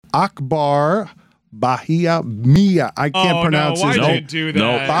Akbar Gbaja-Biamila. I can't pronounce his name. Why did you do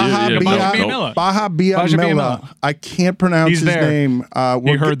that? Gbaja-Biamila. I can't pronounce his name.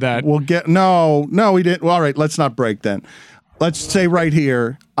 You heard that. We'll get no, he didn't. Well, all right, let's not break then. Let's say right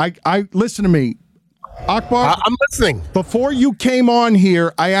here. I listen to me. Akbar, I'm listening. Before you came on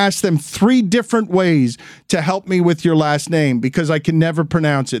here, I asked them 3 different ways to help me with your last name because I can never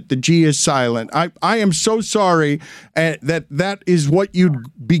pronounce it. The G is silent. I am so sorry that is what you'd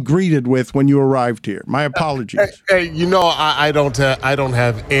be greeted with when you arrived here. My apologies. Hey, I don't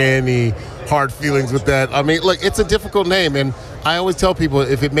have any hard feelings with that. I mean, look, it's a difficult name, and I always tell people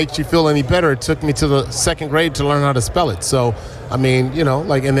if it makes you feel any better, it took me to the 2nd grade to learn how to spell it. So, I mean,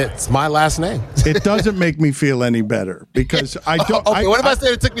 and it's my last name. It doesn't make me feel any better because I don't. Okay, what if I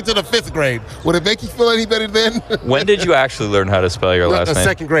said it took me to the 5th grade? Would it make you feel any better then? When did you actually learn how to spel your last name?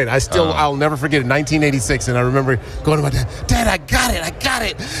 2nd grade. I'll never forget it. 1986, and I remember going to my dad. Dad, I got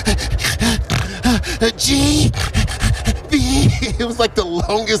it. G. B. It was like the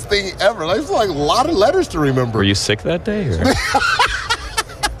longest thing ever. It was like a lot of letters to remember. Were you sick that day? Or?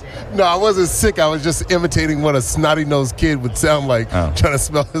 No, I wasn't sick. I was just imitating what a snotty-nosed kid would sound like trying to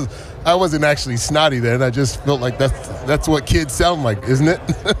spell his. I wasn't actually snotty then. I just felt like that's what kids sound like, isn't it?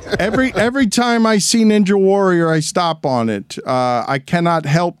 Every time I see Ninja Warrior, I stop on it. I cannot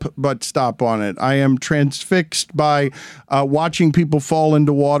help but stop on it. I am transfixed by watching people fall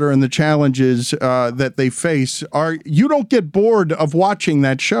into water and the challenges that they face. You don't get bored of watching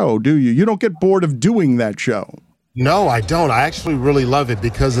that show, do you? You don't get bored of doing that show. No, I don't. I actually really love it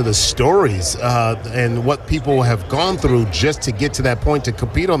because of the stories and what people have gone through just to get to that point to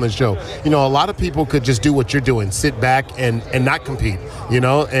compete on the show. A lot of people could just do what you're doing, sit back and not compete,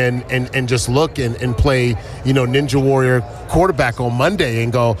 and just look and play, Ninja Warrior quarterback on Monday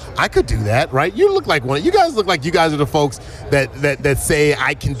and go, I could do that, right? You look like one. You guys look like you guys are the folks that say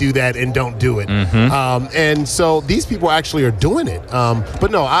I can do that and don't do it. Mm-hmm. And so these people actually are doing it.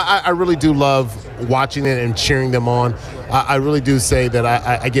 But no, I really do love watching it and cheering them on. I really do say that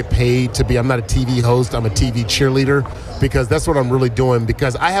I get paid to be, I'm not a TV host, I'm a TV cheerleader, because that's what I'm really doing,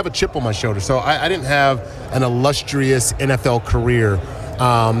 because I have a chip on my shoulder. So I didn't have an illustrious NFL career,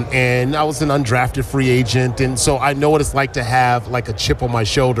 and I was an undrafted free agent, and so I know what it's like to have like a chip on my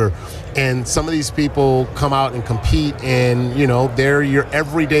shoulder. And some of these people come out and compete, and they're your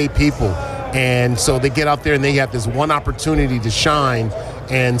everyday people, and so they get out there and they have this one opportunity to shine.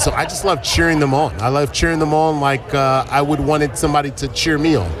 And so I just love cheering them on. I love cheering them on like I would wanted somebody to cheer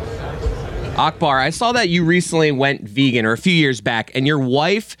me on. Akbar, I saw that you recently went vegan, or a few years back, and your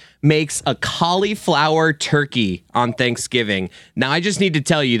wife makes a cauliflower turkey on Thanksgiving. Now, I just need to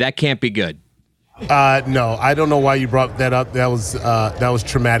tell you, that can't be good. No, I don't know why you brought that up. That was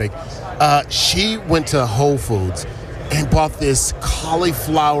traumatic. She went to Whole Foods and bought this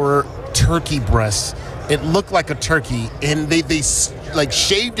cauliflower turkey breast. It looked like a turkey, and they like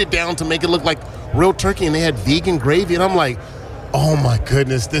shaved it down to make it look like real turkey, and they had vegan gravy, and I'm like, oh my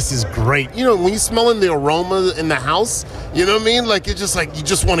goodness, this is great. When you're smelling the aroma in the house, you know what I mean? Like, it's just like you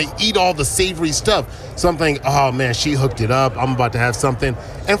just want to eat all the savory stuff. So I'm thinking, oh man, she hooked it up. I'm about to have something.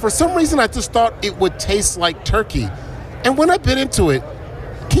 And for some reason, I just thought it would taste like turkey. And when I bit into it,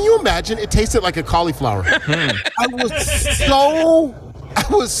 can you imagine? It tasted like a cauliflower. I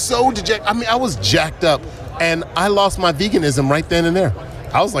was so dejected. I mean, I was jacked up, and I lost my veganism right then and there.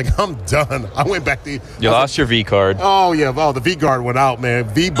 I was like, I'm done. I went back to... You lost your V card. Oh, yeah. Oh, the V card went out, man.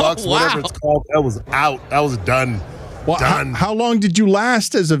 V-Bucks, whatever it's called, that was out. That was done. Well, done. How long did you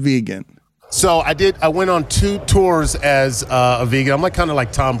last as a vegan? So I went on 2 tours as a vegan. I'm kind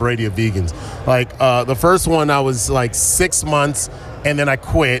of Tom Brady of vegans. The first one, I was 6 months, and then I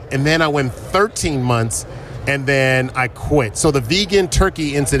quit. And then I went 13 months, and then I quit. So the vegan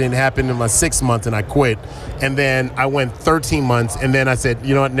turkey incident happened in my 6th month, and I quit. And then I went 13 months, and then I said,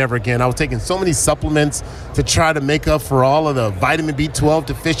 you know what, never again. I was taking so many supplements to try to make up for all of the vitamin B12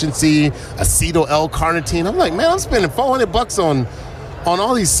 deficiency, acetyl L-carnitine. I'm like, man, I'm spending $400 on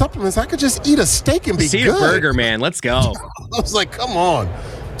all these supplements. I could just eat a steak and be good. Eat a burger, man. Let's go. I was like, come on.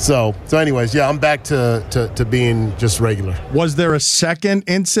 So anyways, yeah, I'm back to being just regular. Was there a second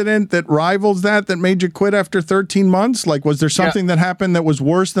incident that rivals that made you quit after 13 months? Was there something that happened that was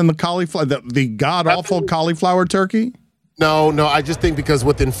worse than the cauliflower, the god-awful cauliflower turkey? No, I just think because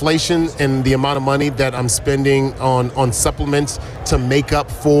with inflation and the amount of money that I'm spending on supplements to make up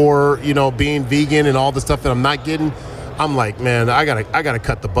for, being vegan and all the stuff that I'm not getting, I'm like, man, I gotta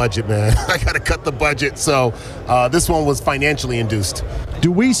cut the budget, man. I gotta cut the budget. So this one was financially induced.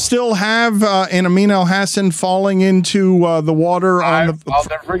 Do we still have an Amin El Hassan falling into the water? I'll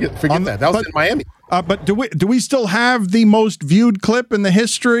never forget that. That was in Miami. But do we still have the most viewed clip in the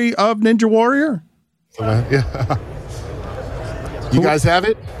history of Ninja Warrior? Yeah. You guys have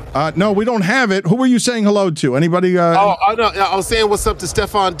it? No, we don't have it. Who were you saying hello to? Anybody? I was saying what's up to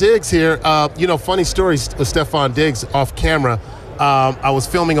Stefan Diggs here. Funny story with Stefan Diggs off camera. I was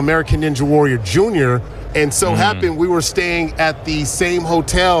filming American Ninja Warrior Jr., and so happened we were staying at the same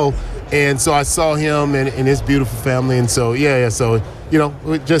hotel, and so I saw him and his beautiful family, and so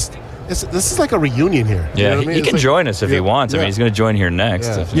this is like a reunion here. Yeah, you know what I mean? he can join us if he wants. I mean, he's going to join here next.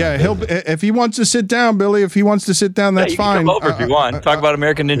 If he wants to sit down, Billy. If he wants to sit down, that's you fine. Can come over if you want. Talk about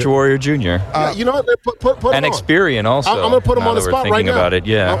American Ninja Warrior Jr. You know what? Put and Experian also. I'm going to put him on the spot right now. About it,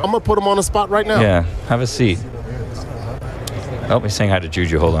 yeah. I'm going to put him on the spot right now. Yeah, have a seat. Oh, he's saying hi to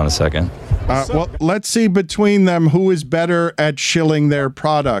Juju. Hold on a second. Well, let's see between them who is better at shilling their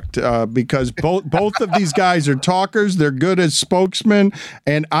product, because both of these guys are talkers. They're good as spokesmen,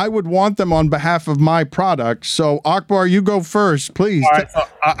 and I would want them on behalf of my product. So, Akbar, you go first, please. All right, so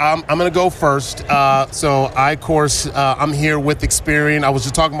I'm going to go first. I'm here with Experian. I was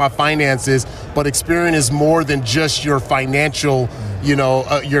just talking about finances, but Experian is more than just your financial,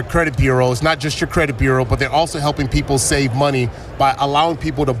 your credit bureau. It's not just your credit bureau, but they're also helping people save money by allowing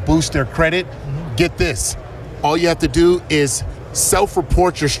people to boost their credit. Get this. All you have to do is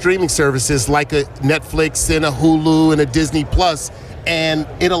self-report your streaming services like a Netflix and a Hulu and a Disney Plus, and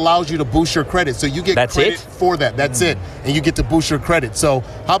it allows you to boost your credit. So you get credit for that. That's it. And you get to boost your credit. So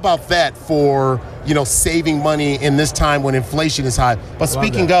how about that for, saving money in this time when inflation is high? But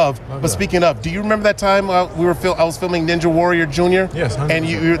speaking of, do you remember that time I was filming Ninja Warrior Jr.? Yes. 100%. And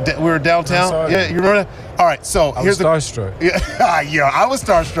we were downtown? Yeah, you remember that? All right, so I was starstruck. Yeah, I was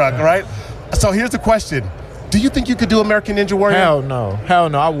starstruck, right? So here's the question. Do you think you could do American Ninja Warrior? Hell no.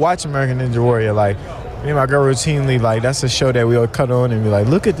 I watch American Ninja Warrior. Like, me and my girl routinely, like, that's a show that we all cut on and be like,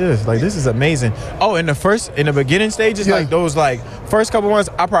 look at this. Like, this is amazing. Oh, in the beginning stages, like those, like, first couple ones,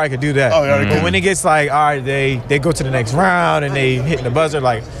 I probably could do that. Oh, yeah, but when it gets like, all right, they go to the next round and they hitting the buzzer,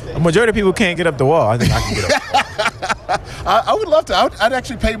 like, a majority of people can't get up the wall. I think I can get up. I would love to. I'd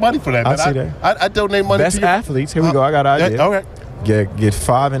actually pay money for that. I'd see that. I'd donate money Best to you. athletes. Here we go. I got an idea. Okay. Get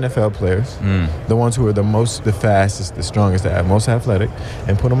 5 NFL players, the ones who are the fastest, the strongest, the most athletic,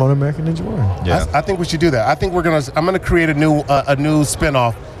 and put them on American Ninja Warrior. Yeah. I think we should do that. I think I'm gonna create a new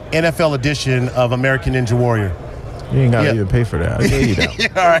spinoff, NFL edition of American Ninja Warrior. You ain't got to even pay for that. I gave you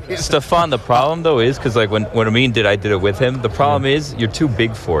that. All right. Stefan, the problem though is because like when Amin I did it with him. The problem is you're too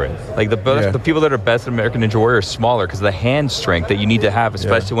big for it. Like the people that are best at American Ninja Warrior are smaller because of the hand strength that you need to have,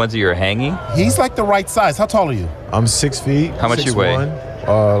 especially ones that you're hanging. He's like the right size. How tall are you? I'm 6 feet. How much you weigh?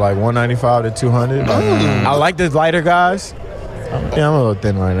 Like 195 to 200. I like the lighter guys. I'm a little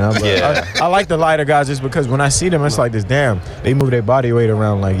thin right now, but I like the lighter guys just because when I see them, it's like this, damn, they move their body weight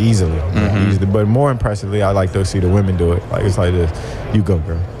around like easily. But more impressively, I like to see the women do it. Like, it's like this, you go,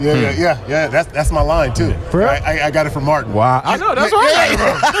 girl. Yeah. That's my line too. I got it from Martin. Wow. I know, that's where I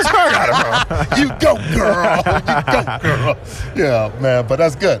got it from. You go, girl. Yeah, man, but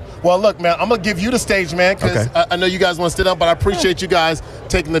that's good. Well, look, man, I'm going to give you the stage, man, because I know you guys want to sit up, but I appreciate you guys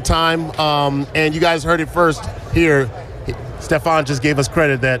taking the time. And you guys heard it first here. Stefan just gave us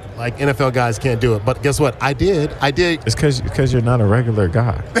credit that like NFL guys can't do it, but guess what? I did. It's because you're not a regular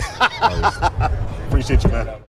guy. Appreciate you, man.